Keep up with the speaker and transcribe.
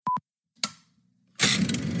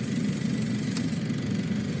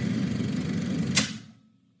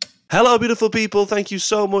Hello, beautiful people. Thank you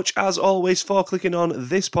so much, as always, for clicking on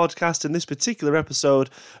this podcast and this particular episode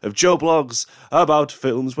of Joe Blogs about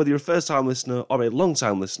films. Whether you're a first-time listener or a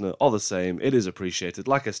long-time listener, or the same, it is appreciated.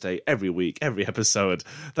 Like I say, every week, every episode.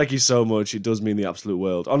 Thank you so much. It does mean the absolute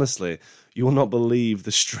world. Honestly, you will not believe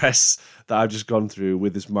the stress that I've just gone through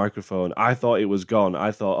with this microphone. I thought it was gone.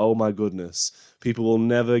 I thought, oh my goodness, people will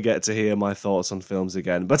never get to hear my thoughts on films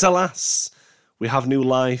again. But alas, we have new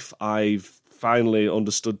life. I've finally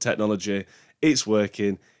understood technology. It's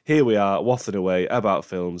working. Here we are, waffling away about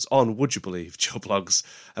films on, would you believe, Joe Blogs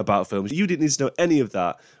about films. You didn't need to know any of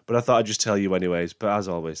that, but I thought I'd just tell you anyways. But as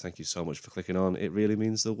always, thank you so much for clicking on. It really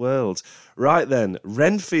means the world. Right then,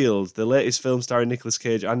 Renfield, the latest film starring Nicolas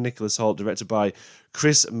Cage and Nicolas Hoult, directed by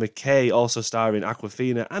Chris McKay, also starring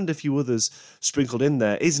Awkwafina and a few others sprinkled in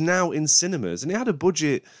there, is now in cinemas. And it had a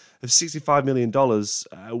budget of $65 million,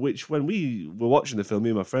 which when we were watching the film, me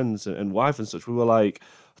and my friends and wife and such, we were like,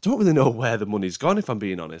 I don't really know where the money's gone, if I'm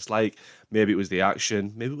being honest. Like, maybe it was the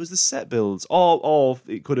action, maybe it was the set builds, or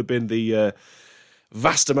it could have been the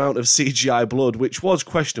vast amount of CGI blood, which was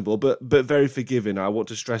questionable, but very forgiving. I want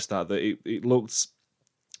to stress that it looked,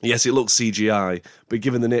 yes, it looked CGI, but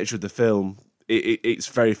given the nature of the film, it's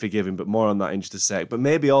very forgiving, but more on that in just a sec. But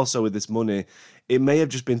maybe also with this money, it may have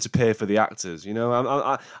just been to pay for the actors. You know,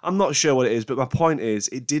 I'm not sure what it is, but my point is,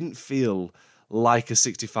 it didn't feel like a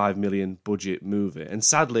 65 million budget movie, and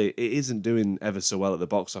sadly, it isn't doing ever so well at the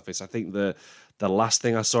box office. I think the last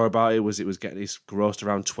thing I saw about it was it's grossed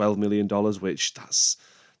around $12 million, which that's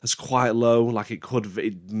quite low. Like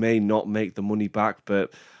it may not make the money back,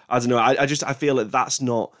 but I don't know. I feel like that's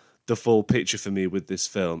not the full picture for me with this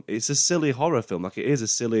film. It's a silly horror film. Like, it is a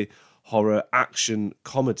silly horror action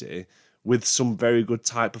comedy with some very good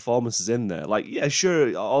tight performances in there. Like, yeah,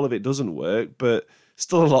 sure, all of it doesn't work, but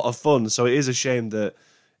still a lot of fun. So it is a shame that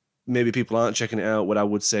maybe people aren't checking it out. What I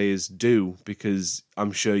would say is do, because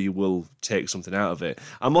I'm sure you will take something out of it.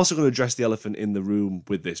 I'm also going to address the elephant in the room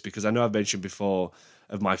with this, because I know I've mentioned before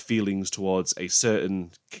of my feelings towards a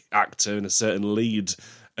certain actor and a certain lead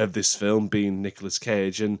of this film being Nicolas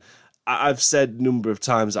Cage, and I've said a number of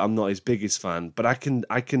times that I'm not his biggest fan, but I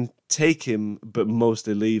can take him but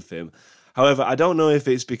mostly leave him. However, I don't know if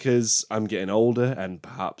it's because I'm getting older and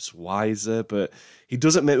perhaps wiser, but he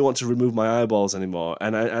doesn't make me want to remove my eyeballs anymore.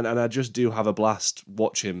 And I just do have a blast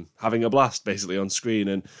watch him having a blast basically on screen.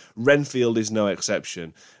 And Renfield is no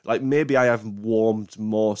exception. Like, maybe I have warmed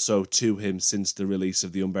more so to him since the release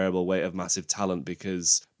of The Unbearable Weight of Massive Talent,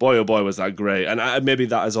 because boy oh boy was that great. And maybe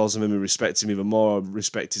that has also made me respect him even more,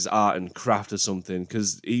 respect his art and craft or something,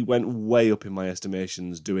 because he went way up in my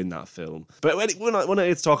estimations doing that film. But we're not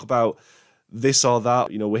here to talk about this or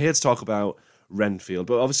that. You know, we're here to talk about Renfield.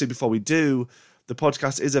 But obviously, before we do, the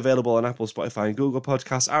podcast is available on Apple, Spotify, and Google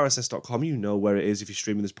Podcasts, rss.com. You know where it is if you're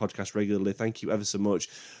streaming this podcast regularly. Thank you ever so much.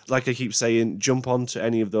 Like I keep saying, jump onto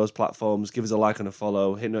any of those platforms, give us a like and a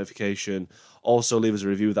follow, hit notification. Also, leave us a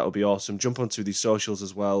review. That would be awesome. Jump onto the socials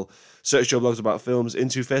as well. Search Joe Blogs About Films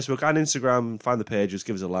into Facebook and Instagram. Find the pages,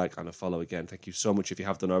 give us a like and a follow again. Thank you so much if you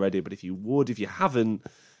have done already. But if you haven't,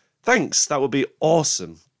 thanks. That would be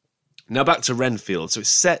awesome. Now back to Renfield. So it's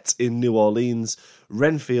set in New Orleans.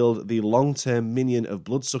 Renfield, the long-term minion of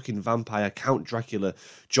blood-sucking vampire Count Dracula,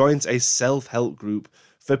 joins a self-help group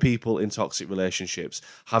for people in toxic relationships,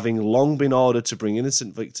 having long been ordered to bring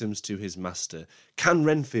innocent victims to his master. Can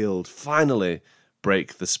Renfield finally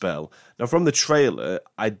break the spell? Now, from the trailer,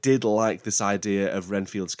 I did like this idea of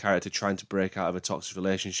Renfield's character trying to break out of a toxic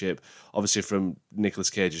relationship, obviously from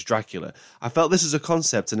Nicolas Cage's Dracula. I felt this as a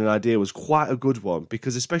concept and an idea was quite a good one,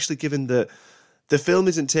 because especially given that the film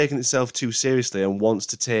isn't taking itself too seriously and wants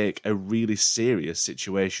to take a really serious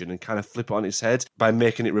situation and kind of flip it on its head by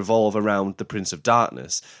making it revolve around the Prince of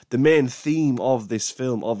Darkness. The main theme of this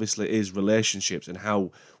film obviously is relationships and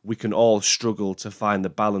how we can all struggle to find the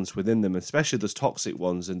balance within them, especially those toxic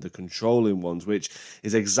ones and the controlling ones, which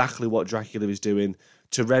is exactly what Dracula is doing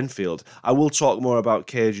to Renfield. I will talk more about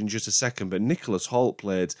Cage in just a second, but Nicolas Hoult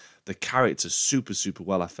played the character super, super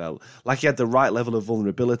well, I felt. Like he had the right level of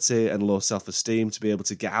vulnerability and low self-esteem to be able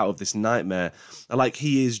to get out of this nightmare. And like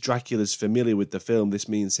he is Dracula's familiar with the film, this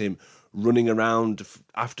means him running around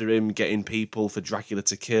after him, getting people for Dracula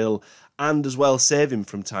to kill, and as well save him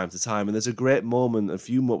from time to time. And there's a great moment,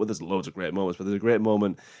 there's loads of great moments, but there's a great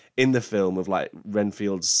moment in the film of like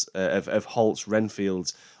Renfield's, of Holt's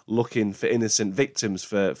Renfield looking for innocent victims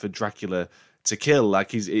for Dracula to kill. Like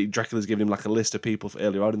Dracula's giving him like a list of people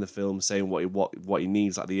earlier on in the film, saying what he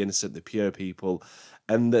needs, like the innocent, the pure people.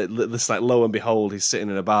 And this, like, lo and behold, he's sitting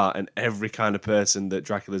in a bar, and every kind of person that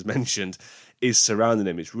Dracula's mentioned is surrounding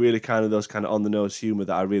him. It's really kind of those kind of on the nose humor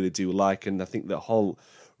that I really do like, and I think that Hoult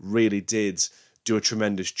really did do a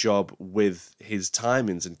tremendous job with his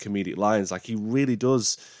timings and comedic lines. Like, he really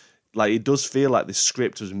does, like, it does feel like this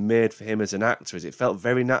script was made for him as an actor, as it felt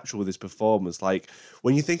very natural with his performance. Like,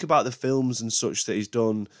 when you think about the films and such that he's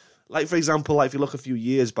done, like, for example, like, if you look a few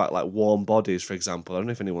years back, like Warm Bodies, for example, I don't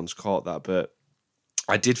know if anyone's caught that, but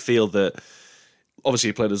I did feel that, obviously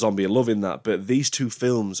he played a zombie in Love in that, but these two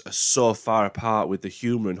films are so far apart with the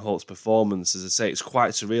humour and Hoult's performance. As I say, it's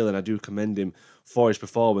quite surreal, and I do commend him for his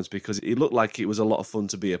performance because it looked like it was a lot of fun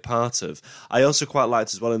to be a part of. I also quite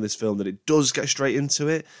liked as well in this film that it does get straight into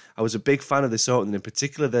it. I was a big fan of this opening. In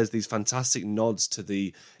particular, there's these fantastic nods to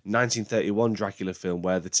the 1931 Dracula film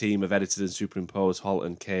where the team have edited and superimposed Hoult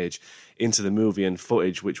and Cage into the movie and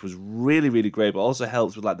footage, which was really, really great, but also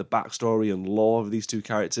helps with like the backstory and lore of these two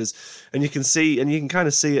characters. And you can see, and you can kind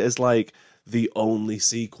of see it as like the only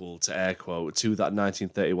sequel, to air quote, to that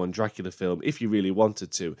 1931 Dracula film, if you really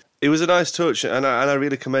wanted to. It was a nice touch, and I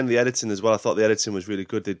really commend the editing as well. I thought the editing was really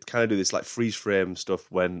good. They'd kind of do this like freeze frame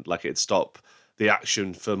stuff when like it'd stop the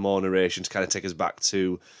action for more narration to kind of take us back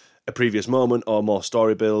to a previous moment or more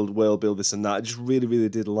story build, world build, this and that. I just really, really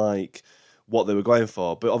did like what they were going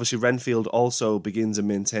for. But obviously Renfield also begins and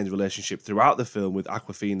maintains a relationship throughout the film with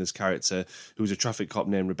Awkwafina's character, who's a traffic cop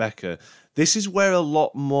named Rebecca. This is where a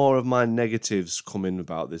lot more of my negatives come in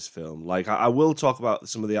about this film. Like, I will talk about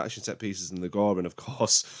some of the action set pieces and the gore, and of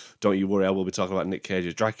course, don't you worry, I will be talking about Nick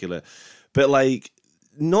Cage's Dracula. But like,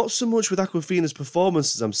 not so much with Awkwafina's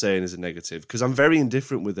performance as I'm saying is a negative, because I'm very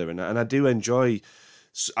indifferent with her, and I do enjoy...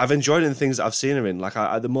 I've enjoyed in the things that I've seen her in. Like,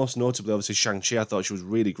 the most notably, obviously, Shang-Chi, I thought she was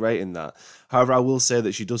really great in that. However, I will say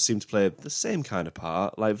that she does seem to play the same kind of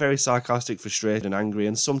part, like very sarcastic, frustrated and angry,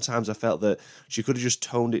 and sometimes I felt that she could have just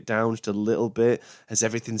toned it down just a little bit, as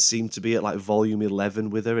everything seemed to be at like volume 11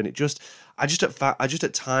 with her, and I just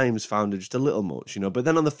at times found it just a little much, you know. But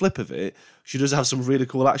then on the flip of it, she does have some really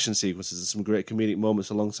cool action sequences and some great comedic moments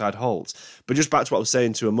alongside Hoult. But just back to what I was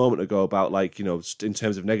saying to a moment ago about, like, you know, in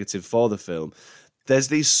terms of negative for the film, there's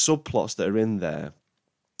these subplots that are in there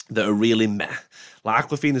that are really meh. Like,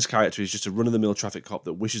 Awkwafina's character is just a run-of-the-mill traffic cop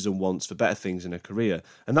that wishes and wants for better things in her career.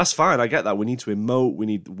 And that's fine, I get that. We need to emote, we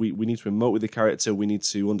need to emote with the character, we need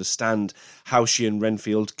to understand how she and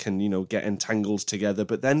Renfield can, you know, get entangled together.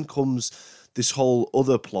 But then comes this whole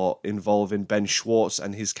other plot involving Ben Schwartz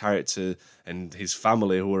and his character and his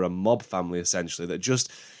family, who are a mob family, essentially, that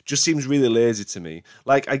just seems really lazy to me.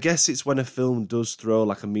 Like, I guess it's when a film does throw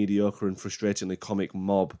like a mediocre and frustratingly comic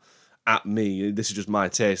mob at me, this is just my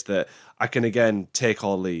taste, that I can again take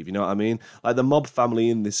or leave, you know what I mean? Like, the mob family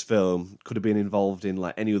in this film could have been involved in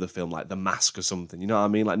like any other film, like The Mask or something, you know what I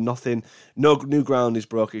mean? Like, nothing, no new ground is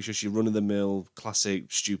broken, it's just your run-of-the-mill,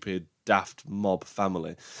 classic, stupid, daft mob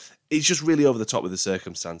family. It's just really over the top with the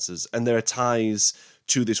circumstances, and there are ties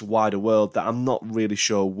to this wider world that I'm not really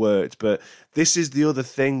sure worked. But this is the other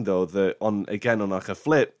thing, though, that on like a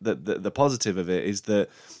flip, that the positive of it is that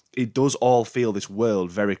it does all feel, this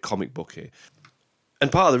world, very comic booky.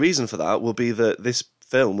 And part of the reason for that will be that this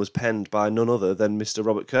film was penned by none other than Mr.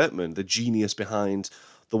 Robert Kirkman, the genius behind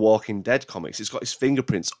the Walking Dead comics. It's got his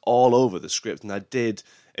fingerprints all over the script, and I did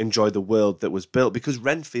enjoy the world that was built, because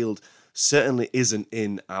Renfield certainly isn't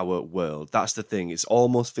in our world. That's the thing. It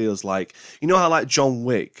almost feels like, you know how like John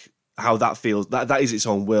Wick, how that feels, that is its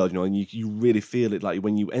own world, you know, and you really feel it. Like,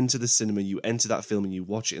 when you enter the cinema, you enter that film and you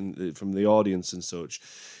watch it from the audience and such,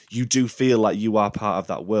 you do feel like you are part of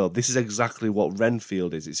that world. This is exactly what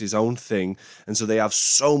Renfield is. It's his own thing, and so they have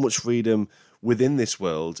so much freedom within this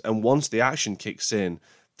world, and once the action kicks in,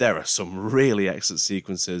 there are some really excellent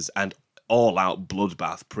sequences and all-out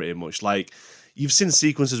bloodbath, pretty much. Like, you've seen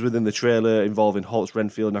sequences within the trailer involving Hoult's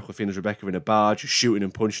Renfield and Awkwafina's Rebecca in a bar, just shooting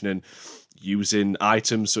and punching and using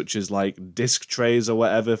items such as like disc trays or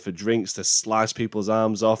whatever for drinks to slice people's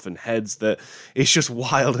arms off and heads. That it's just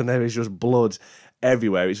wild, and there is just blood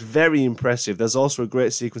everywhere. It's very impressive. There's also a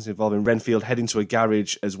great sequence involving Renfield heading to a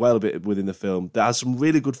garage as well, a bit within the film, that has some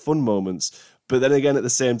really good fun moments, but then again at the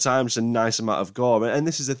same time it's a nice amount of gore. And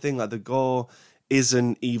this is the thing, like, the gore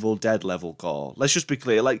isn't Evil Dead level gore. Let's just be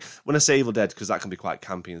clear. Like, when I say Evil Dead, because that can be quite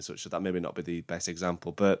campy and such, so that maybe not be the best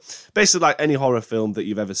example, but basically like any horror film that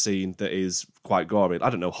you've ever seen that is quite gory, I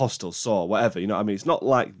don't know, Hostel, Saw, whatever, you know what I mean? It's not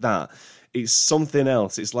like that. It's something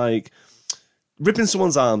else. It's like ripping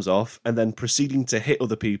someone's arms off and then proceeding to hit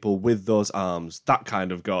other people with those arms, that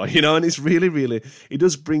kind of gore, you know. And it's really, really, it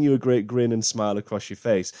does bring you a great grin and smile across your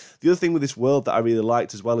face. The other thing with this world that I really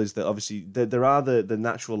liked as well is that obviously there are the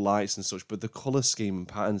natural lights and such, but the colour scheme and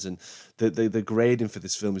patterns and the grading for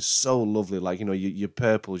this film is so lovely. Like, you know, your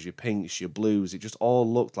purples, your pinks, your blues, it just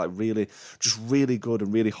all looked like really, just really good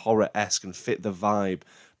and really horror-esque and fit the vibe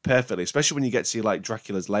perfectly, especially when you get to like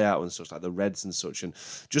Dracula's layout and such, like the reds and such, and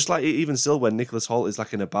just like even still when Nicolas Hoult is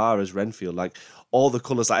like in a bar as Renfield, like all the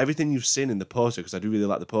colours, like everything you've seen in the poster, because I do really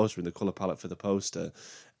like the poster and the colour palette for the poster,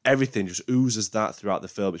 everything just oozes that throughout the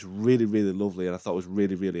film. It's really, really lovely, and I thought it was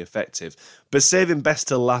really, really effective. But saving best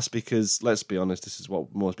till last, because let's be honest, this is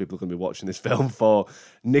what most people are going to be watching this film for.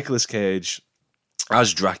 Nicolas Cage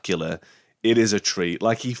as Dracula, it is a treat.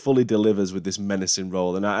 Like, he fully delivers with this menacing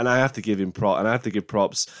role, and I have to give him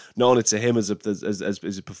props not only to him as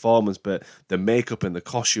a performance, but the makeup and the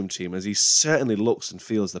costume team, as he certainly looks and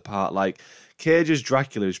feels the part. Like, Cage's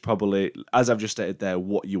Dracula is probably, as I've just stated there,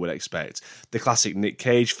 what you would expect. The classic Nick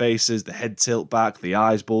Cage faces, the head tilt back, the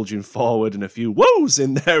eyes bulging forward, and a few woos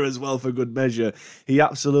in there as well for good measure. He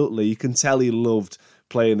absolutely, you can tell he loved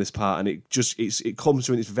playing this part, and it comes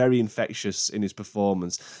to, and it's very infectious in his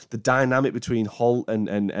performance. The dynamic between Hoult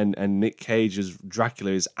and Nick Cage as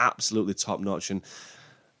Dracula is absolutely top notch, and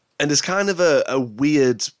there's kind of a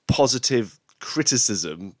weird positive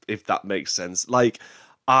criticism, if that makes sense. Like,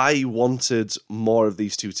 I wanted more of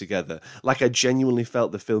these two together. Like, I genuinely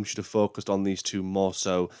felt the film should have focused on these two more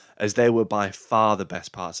so, as they were by far the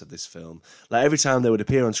best parts of this film. Like, every time they would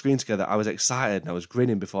appear on screen together, I was excited and I was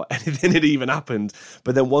grinning before anything had even happened.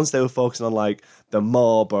 But then once they were focusing on, like, the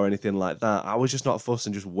mob or anything like that, I was just not fussed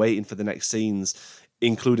and just waiting for the next scenes,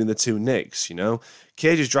 including the two Nicks, you know?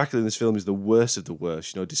 Cage's Dracula in this film is the worst of the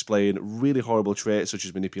worst, you know, displaying really horrible traits such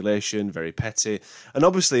as manipulation, very petty, and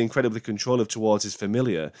obviously incredibly controlling towards his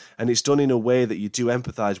familiar. And it's done in a way that you do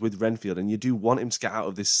empathise with Renfield, and you do want him to get out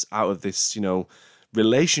of this, you know,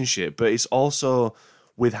 relationship. But it's also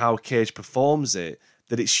with how Cage performs it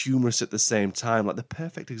that it's humorous at the same time. Like, the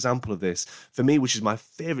perfect example of this, for me, which is my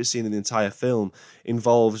favourite scene in the entire film,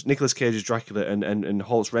 involves Nicolas Cage's Dracula and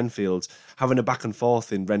Hoult's Renfield having a back and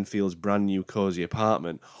forth in Renfield's brand new cosy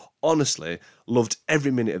apartment. Honestly, loved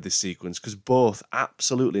every minute of this sequence, because both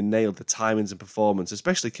absolutely nailed the timings and performance,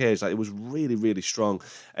 especially Cage. Like, it was really, really strong.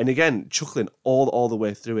 And again, chuckling all the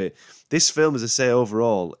way through it. This film, as I say,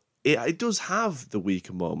 overall, it does have the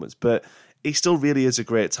weaker moments, but it still really is a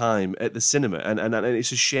great time at the cinema, and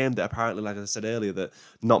it's a shame that apparently, like I said earlier, that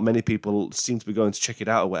not many people seem to be going to check it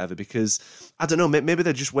out or whatever, because, I don't know, maybe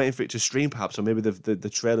they're just waiting for it to stream perhaps, or maybe the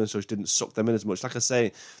trailer and such didn't suck them in as much. Like I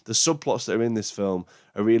say, the subplots that are in this film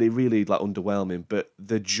are really, really like underwhelming, but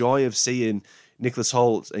the joy of seeing Nicolas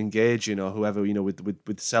Hoult engaging, or whoever, you know,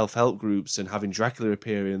 with self-help groups and having Dracula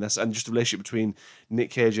appearing, and just the relationship between Nick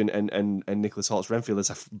Cage and Nicolas Hoult's Renfield, as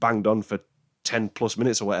I've banged on for 10 plus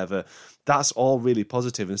minutes or whatever, that's all really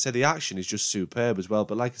positive. And say the action is just superb as well.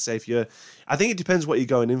 But like I say, I think it depends what you're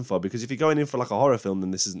going in for, because if you're going in for like a horror film,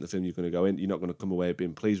 then this isn't the film you're going to go in. You're not going to come away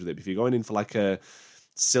being pleased with it. But if you're going in for like a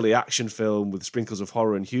silly action film with sprinkles of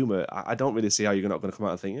horror and humour, I don't really see how you're not going to come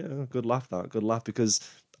out and think, yeah, good laugh, because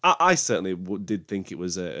I certainly did think it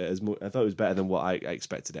was I thought it was better than what I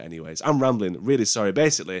expected it anyways. I'm rambling, really sorry.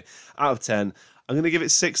 Basically, out of 10, I'm going to give it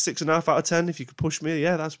 6.5 out of 10. If you could push me,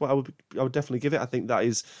 yeah, that's what I would definitely give it. I think that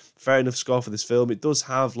is fair enough score for this film. It does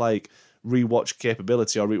have like rewatch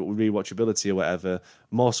capability or rewatchability or whatever,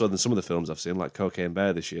 more so than some of the films I've seen, like Cocaine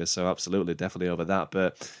Bear this year. So absolutely, definitely over that.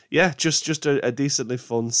 But yeah, just a decently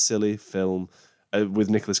fun, silly film with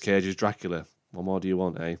Nicolas Cage as Dracula. What more do you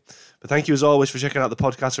want, eh? But thank you as always for checking out the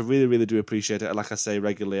podcast. I really, really do appreciate it. And like I say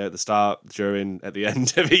regularly at the start, during, at the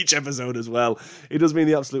end of each episode as well, it does mean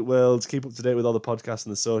the absolute world. Keep up to date with all the podcasts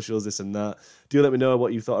and the socials, this and that. Do let me know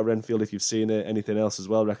what you thought of Renfield if you've seen it. Anything else as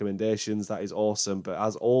well, recommendations, that is awesome. But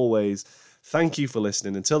as always, thank you for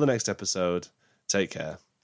listening. Until the next episode, take care.